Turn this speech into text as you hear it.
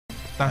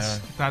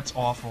That's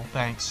awful.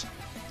 Thanks.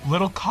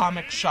 Little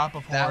Comic Shop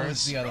of Horrors. That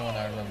was the other one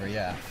I remember.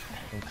 Yeah,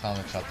 Little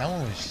Comic Shop. That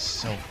one was just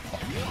so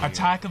fucking weird.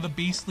 Attack of the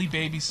Beastly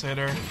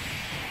Babysitter.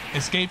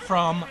 Escape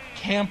from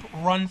Camp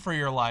Run for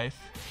Your Life.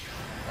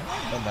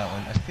 I don't know that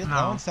one. I feel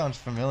that one sounds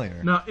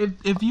familiar. No,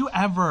 if you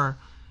ever.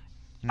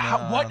 No,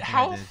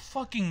 How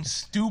fucking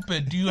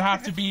stupid do you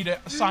have to be to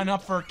sign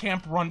up for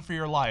Camp Run for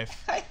Your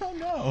Life? I don't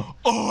know.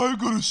 Oh, I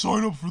gotta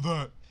sign up for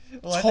that.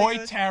 Well,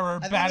 Toy Terror,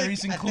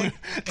 batteries included.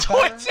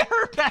 Toy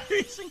Terror,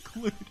 batteries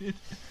included.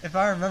 If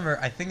I remember,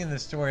 I think in the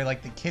story,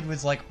 like, the kid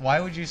was like, why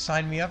would you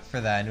sign me up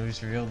for that? And it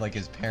was revealed, like,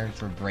 his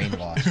parents were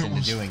brainwashed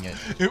into doing it.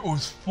 It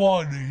was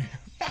funny.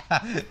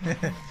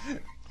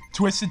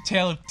 Twisted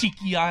Tale of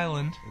Tiki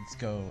Island. Let's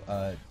go,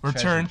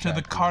 Return to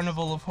the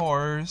Carnival of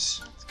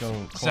Horrors. Let's go,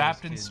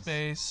 Zapped in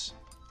Space.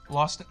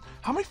 Lost.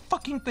 How many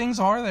fucking things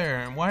are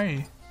there? And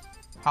why?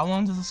 How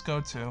long does this go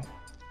to?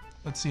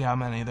 Let's see how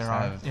many there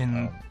are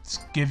in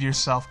Give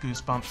Yourself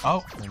Goosebumps.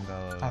 Oh,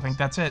 I think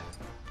that's it.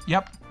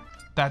 Yep.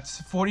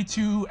 That's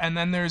 42, and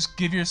then there's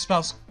Give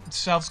Yourself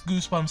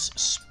Goosebumps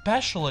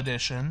Special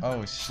Edition. Oh,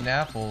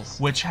 Schnapples.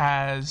 Which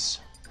has...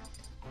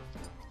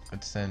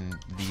 Let's send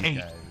these 8.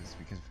 guys,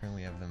 because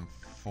apparently we have them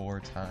 4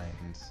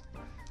 times.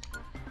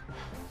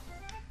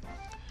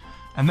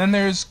 And then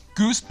there's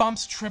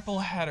Goosebumps Triple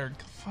Header.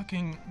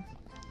 Fucking...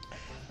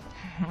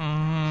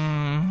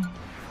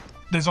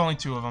 There's only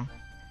 2 of them.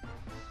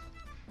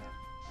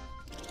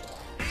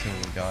 So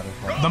we got it.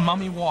 The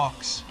Mummy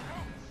Walks.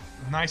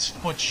 Nice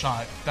foot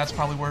shot. That's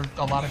probably where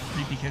a lot of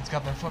creepy kids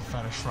got their foot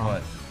fetish from.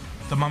 What?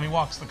 The Mummy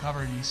Walks, the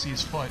cover, you see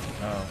his foot.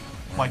 Oh.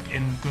 Like,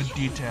 in good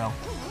detail.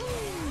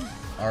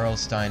 R.L.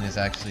 Stein is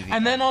actually the...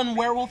 And then on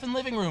Werewolf in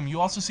Living Room,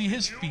 you also see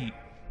his feet.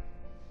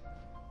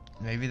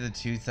 Maybe the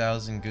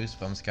 2000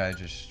 Goosebumps guy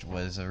just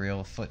was a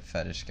real foot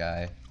fetish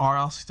guy.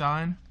 R.L.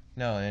 Stein?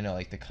 No,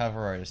 like the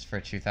cover artist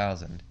for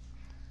 2000.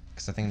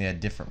 Because I think they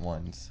had different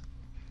ones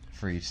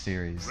for each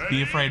series.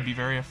 Be afraid, be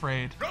very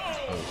afraid.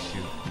 Oh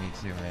shoot, me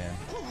too,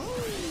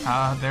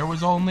 man. There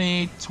was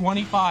only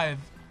 25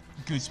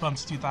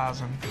 Goosebumps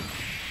 2000.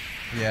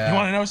 Yeah. You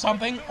want to know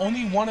something?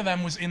 Only one of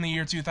them was in the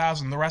year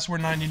 2000. The rest were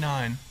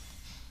 99.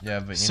 Yeah,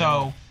 but you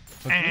know...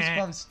 But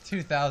Goosebumps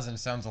 2000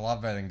 sounds a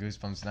lot better than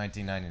Goosebumps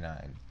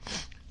 1999.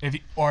 If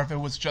it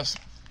was just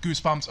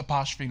Goosebumps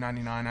apostrophe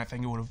 99, I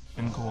think it would have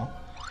been cool.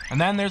 And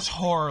then there's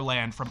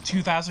Horrorland from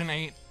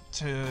 2008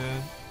 to...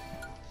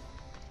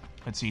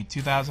 Let's see,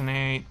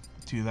 2008,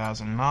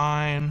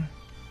 2009...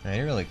 Man,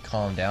 he really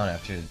calmed down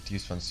after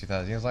Goosebumps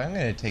 2000. He was like, I'm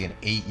going to take an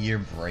 8-year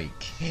break.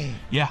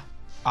 Yeah.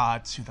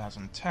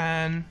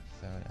 2010...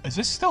 Is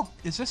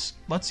this,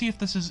 let's see if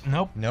this is,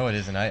 nope. No, it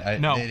isn't.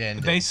 No, it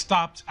ended. They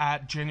stopped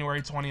at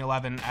January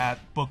 2011 at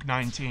book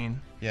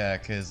 19. Yeah,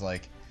 because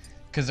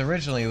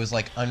originally it was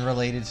like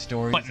unrelated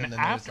stories, But and then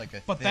there was like a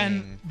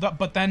thing.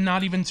 But then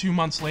not even 2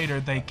 months later,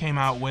 they came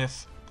out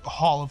with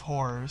Hall of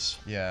Horrors.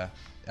 Yeah,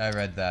 I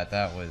read that.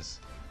 That was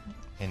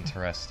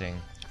interesting.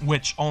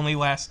 Which only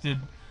lasted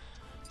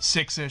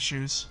 6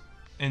 issues.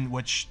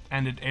 Which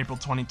ended April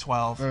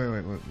 2012.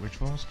 Wait,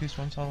 which one was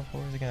Goosebumps Hall of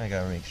Horrors again? I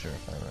gotta make sure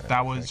if I remember.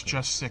 That was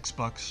just 6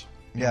 books.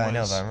 Yeah, I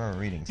know, but I remember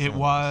reading some. It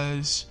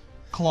was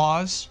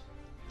Claws.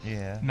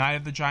 Yeah. Night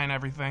of the Giant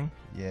Everything.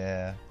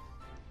 Yeah.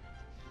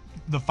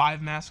 The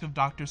 5 Mask of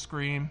Dr.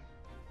 Scream.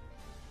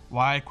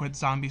 Why I Quit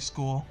Zombie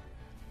School.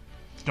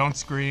 Don't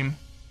Scream.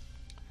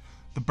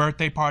 The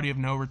Birthday Party of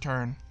No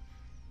Return.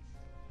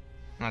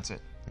 That's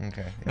it.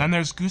 Okay. Yeah. Then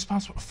there's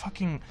Goosebumps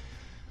fucking...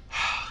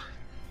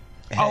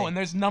 Hey. Oh, and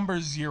there's number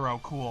 0.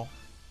 Cool.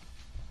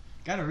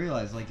 Gotta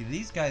realize, like,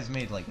 these guys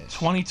made like a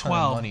 2012. ton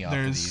of money off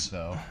There's. of these,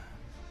 though.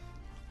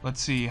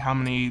 Let's see how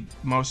many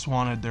Most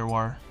Wanted there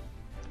were.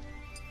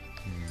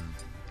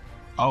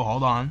 Oh,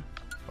 hold on.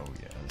 Oh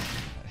yeah.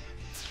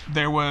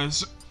 There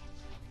was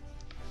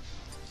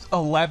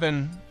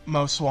 11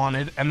 Most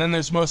Wanted, and then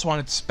there's Most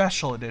Wanted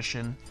Special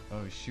Edition.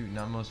 Oh shoot!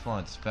 Not Most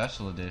Wanted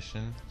Special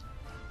Edition.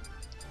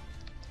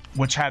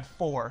 Which had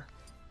 4.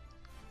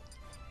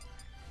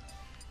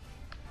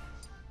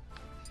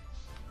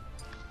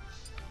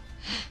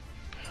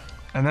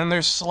 And then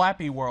there's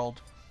Slappy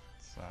World.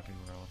 Slappy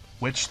World.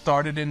 Which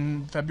started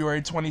in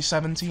February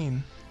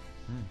 2017.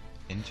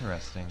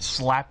 Interesting.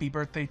 Slappy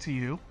Birthday to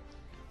You.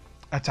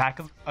 Attack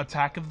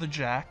of the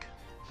Jack.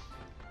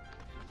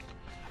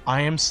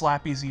 I Am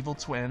Slappy's Evil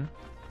Twin.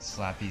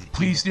 Slappy's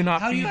Please evil. do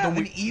not How do feed you the have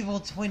an evil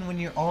twin when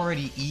you're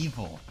already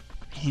evil?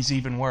 He's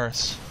even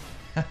worse.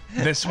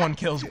 This one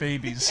kills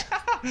babies.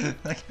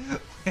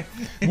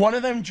 One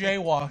of them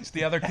jaywalks,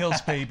 the other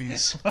kills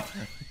babies.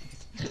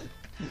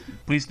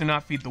 Please Do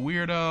Not Feed the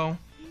Weirdo.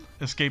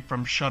 Escape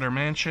from Shutter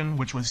Mansion,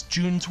 which was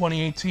June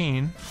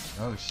 2018.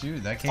 Oh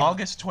shoot, that came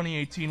August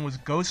 2018 was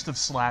Ghost of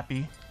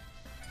Slappy.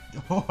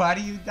 Why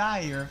do you die?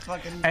 You're a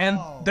fucking And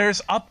doll.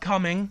 there's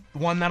upcoming,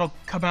 one that'll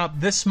come out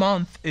this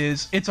month,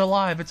 is It's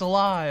Alive, It's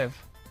Alive.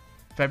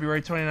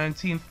 February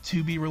 2019,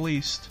 to be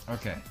released.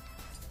 Okay.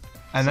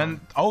 And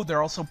then, oh,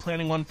 they're also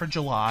planning one for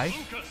July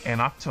and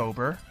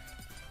October.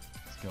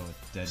 Let's go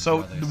with Dead So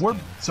Brothers we're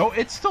again. so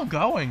it's still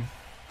going.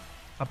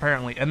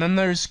 apparently. And then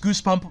there's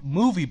Goosebump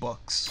movie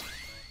books.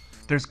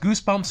 There's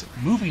Goosebumps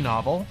movie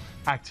novel,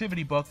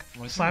 activity book,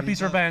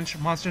 Slappy's Revenge,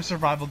 Monster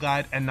Survival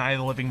Guide, and Night of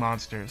the Living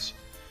Monsters.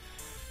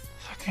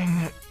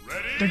 Fucking...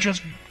 They're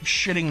just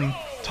shitting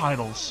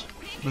titles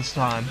this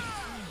time.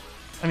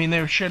 I mean,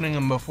 they were shitting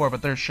them before,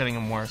 but they're shitting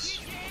them worse.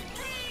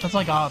 That's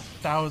like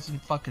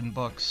 1,000 fucking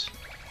books.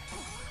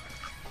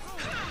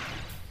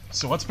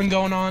 So what's been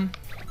going on?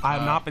 I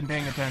have not been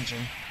paying attention.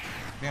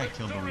 I think I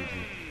killed Luigi.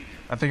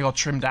 I think I'll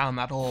trim down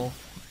that whole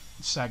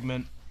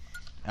segment.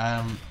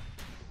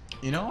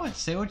 You know what?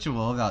 Say what you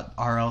will about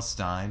R.L.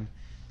 Stine,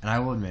 and I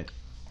will admit,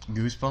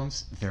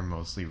 Goosebumps, they're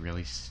mostly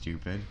really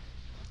stupid.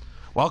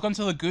 Welcome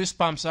to the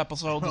Goosebumps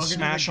episode, the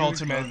Smash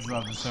Ultimate.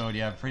 Episode,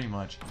 yeah, pretty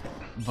much.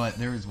 But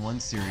there was one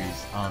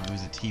series, it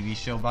was a TV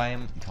show by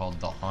him called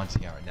The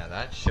Haunting Hour. Now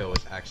that show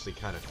was actually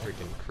kind of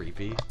freaking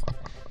creepy.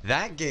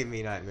 That gave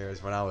me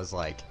nightmares when I was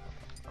like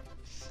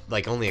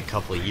only a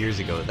couple of years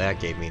ago.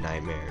 That gave me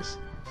nightmares.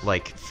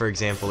 Like, for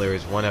example, there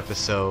was one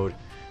episode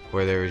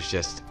where there was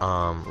just,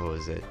 what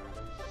was it?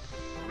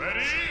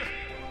 Ready?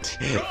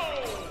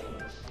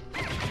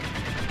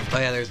 Oh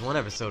yeah, there's one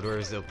episode where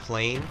there's a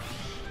plane,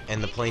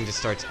 and the plane just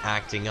starts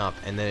acting up,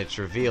 and then it's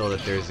revealed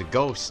that there's a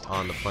ghost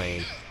on the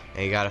plane,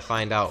 and you gotta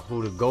find out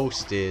who the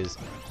ghost is,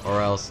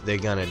 or else they're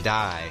gonna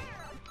die.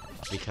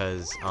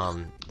 Because,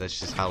 that's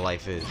just how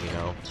life is, you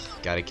know?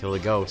 Gotta kill a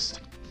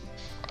ghost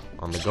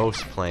on the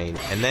ghost plane.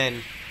 And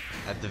then,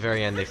 at the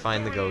very end, they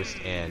find the ghost,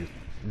 and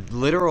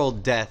literal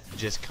death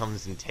just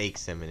comes and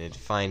takes him, and it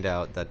find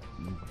out that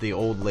the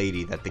old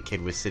lady that the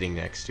kid was sitting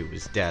next to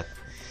was Death.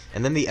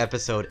 And then the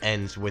episode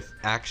ends with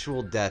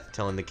actual Death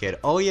telling the kid,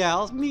 "Oh yeah,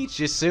 I'll meet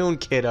you soon,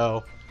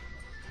 kiddo."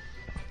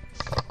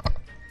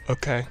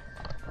 Okay.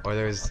 Or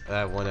there's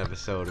that one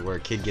episode where a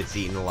kid gets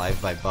eaten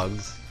alive by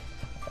bugs.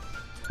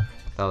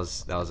 That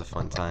was a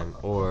fun time.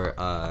 Or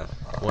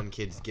one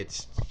kid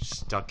gets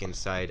stuck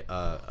inside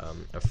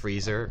a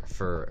freezer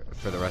for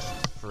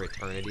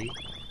eternity,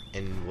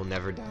 and will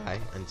never die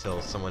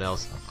until someone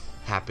else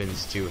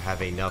happens to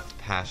have enough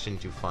passion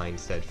to find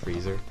said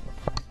freezer.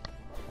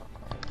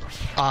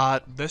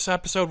 This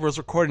episode was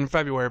recorded in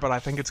February, but I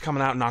think it's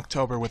coming out in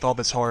October with all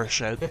this horror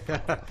shit.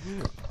 It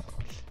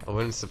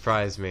wouldn't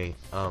surprise me.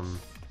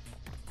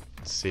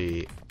 Let's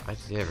see. I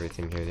did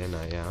everything here, didn't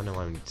I? Yeah, I don't know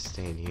why I'm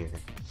staying here.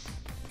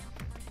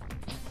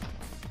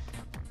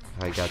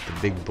 I got the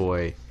big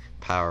boy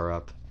power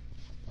up.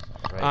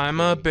 Right,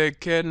 I'm a big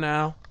kid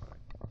now.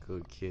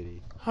 Good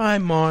kitty. Hi,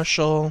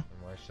 Marshall.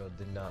 Marshall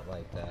did not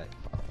like that,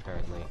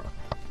 apparently.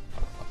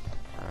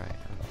 Alright,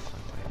 how the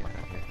fuck did I get out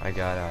of here? I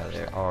got out of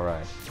there.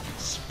 Alright.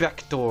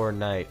 Spectre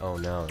Knight. Oh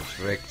no, it's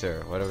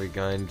Richter. What are we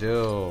gonna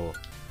do?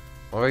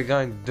 What are we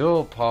gonna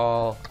do,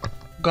 Paul?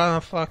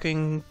 Gonna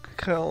fucking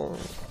kill.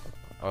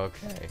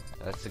 Okay,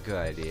 that's a good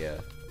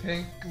idea.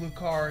 Pink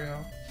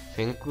Lucario.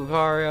 Pink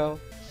Lucario?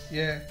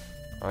 Yeah.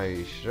 Are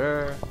you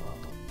sure?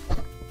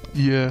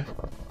 Yeah.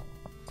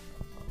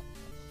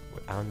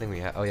 I don't think we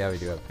have. Oh yeah, we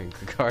do have Pink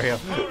Lucario.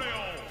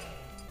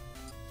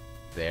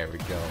 There we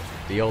go.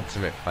 The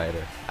Ultimate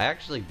Fighter. I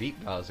actually beat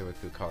Bowser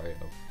with Lucario.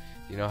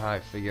 You know how I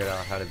figured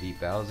out how to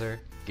beat Bowser?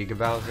 Giga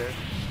Bowser?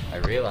 I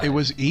realized... It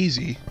was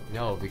easy.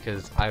 No,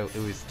 because it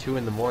was 2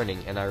 in the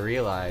morning, and I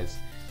realized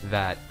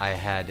that I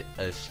had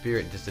a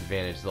spirit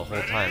disadvantage the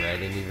whole time, and I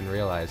didn't even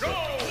realize it.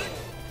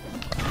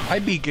 I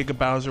beat Giga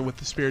Bowser with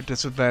the spirit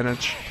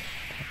disadvantage.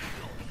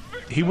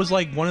 He was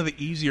like one of the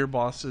easier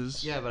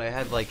bosses. Yeah, but I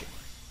had like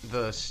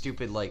the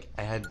stupid, like,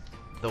 I had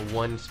the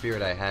one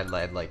spirit I had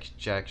like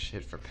jack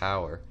shit for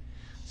power.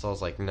 So I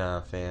was like,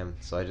 nah, fam.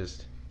 So I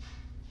just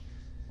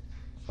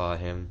fought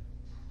him.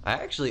 I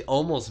actually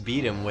almost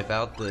beat him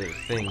without the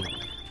thing,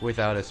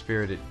 without a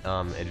spirit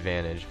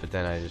advantage, but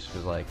then I just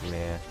was like,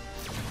 nah.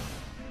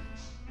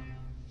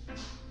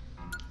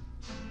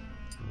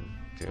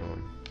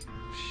 Doing.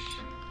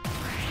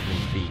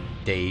 Beat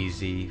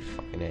Daisy.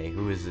 Fucking A.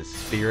 Who is this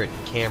spirit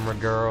camera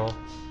girl?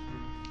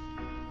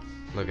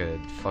 Look at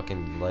it.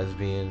 Fucking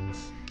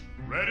lesbians.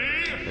 Ready?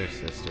 They're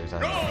sisters,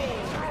 I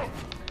know.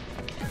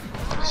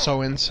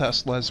 So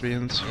incest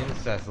lesbians.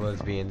 Incest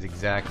lesbians,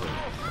 exactly.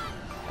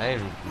 I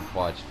didn't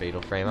watch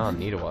Fatal Frame. I don't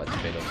need to watch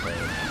Fatal Frame.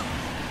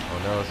 Oh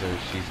no, so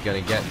she's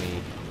gonna get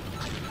me.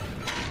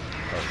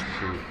 Oh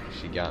shoot,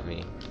 she got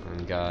me.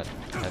 I'm got.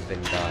 I've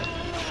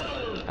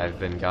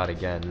been got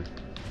again.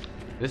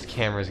 This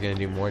camera is gonna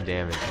do more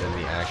damage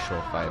than the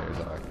actual fighters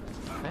are.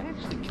 Can I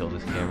actually kill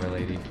this camera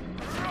lady?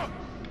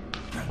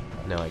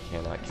 No, I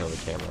cannot kill the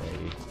camera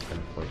lady.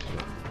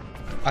 Unfortunate.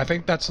 I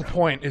think that's the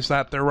point, is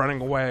that they're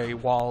running away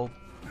while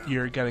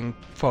you're getting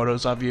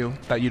photos of you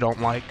that you don't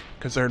like,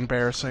 because they're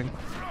embarrassing.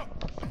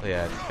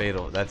 Yeah, it's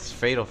fatal. That's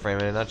Fatal Frame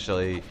in a nutshell.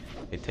 They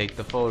take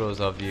the photos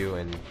of you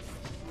and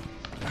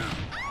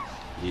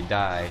you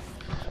die.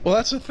 Well,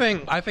 that's the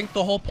thing. I think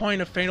the whole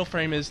point of Fatal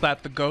Frame is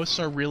that the ghosts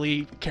are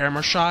really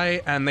camera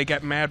shy, and they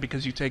get mad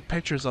because you take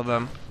pictures of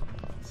them.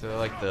 So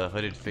like the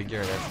hooded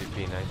figure in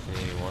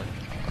SCP-1981?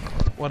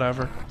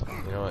 Whatever.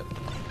 You know what?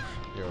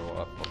 You're a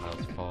Waffle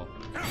House, Paul.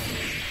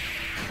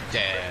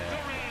 Damn!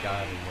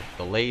 Got him with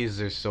the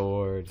laser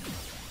sword.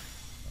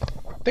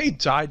 They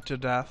died to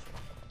death.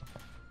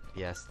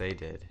 Yes, they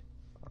did.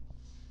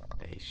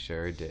 They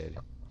sure did.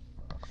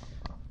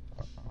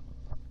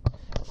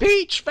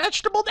 Peach,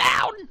 vegetable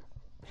down!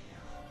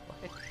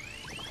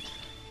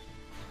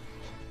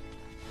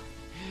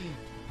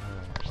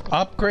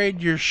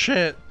 Upgrade your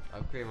shit.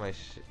 Upgrade my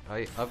shit.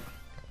 I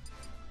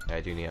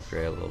do need to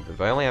upgrade a little bit,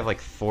 but I only have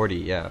like 40.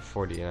 Yeah,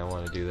 40, and I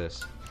want to do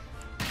this.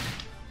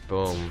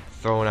 Boom.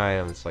 Throwing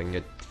items so I can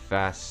get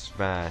fast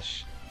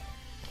smash.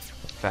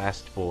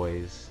 Fast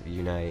boys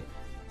unite.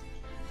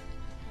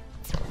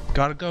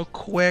 Gotta go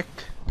quick.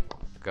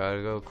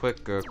 Gotta go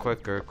quicker,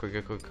 quicker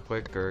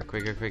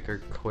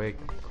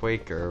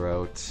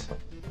route.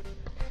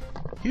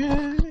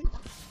 Yeah.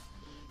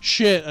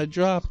 Shit, I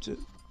dropped it.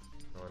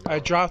 Oh, no. I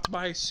dropped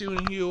my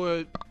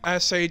Sunyu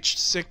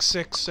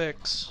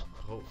SH666.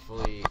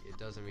 Hopefully it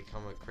doesn't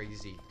become a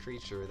crazy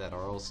creature that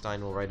R.L.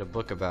 Stein will write a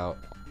book about.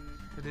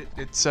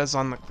 It says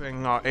on the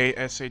thing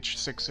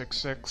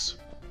ASH666.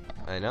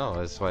 I know,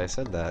 that's why I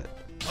said that.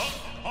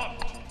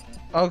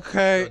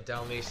 Okay. So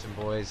Dalmatian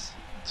boys.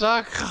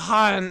 Duck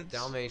Hunt.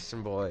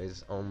 Dalmatian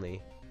boys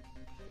only.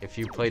 If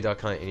you play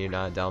Duck Hunt and you're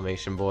not a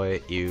Dalmatian boy,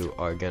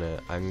 I'm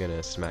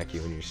gonna smack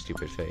you in your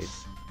stupid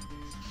face.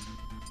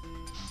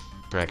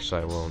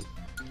 Actually, I won't.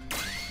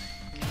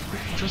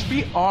 Just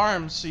be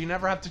armed so you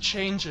never have to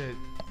change it.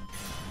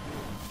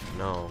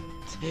 No.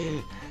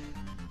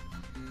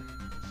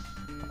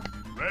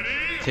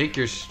 Take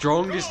your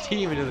strongest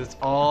team into this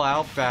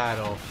all-out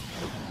battle.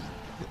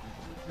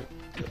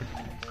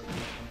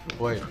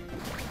 Wait.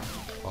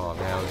 Oh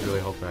man, I was really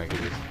hoping I could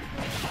just...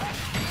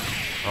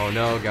 Oh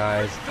no,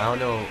 guys. I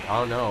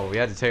don't know. We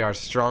had to take our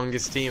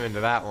strongest team into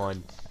that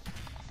one.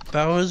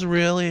 That was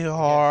really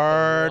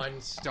hard.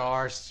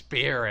 1-star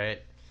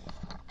spirit.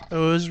 It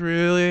was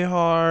really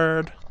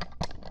hard.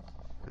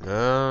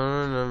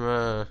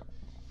 Man,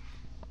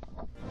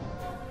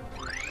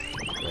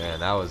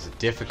 that was a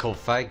difficult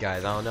fight,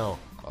 guys. I don't know.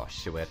 Oh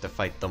shit, we have to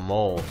fight the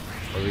mole.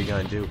 What are we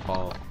gonna do,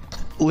 Paul?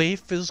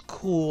 Leaf is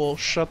cool.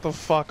 Shut the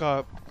fuck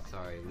up.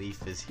 Sorry,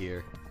 Leaf is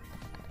here.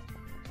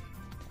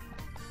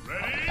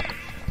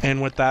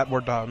 And with that, we're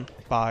done.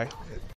 Bye.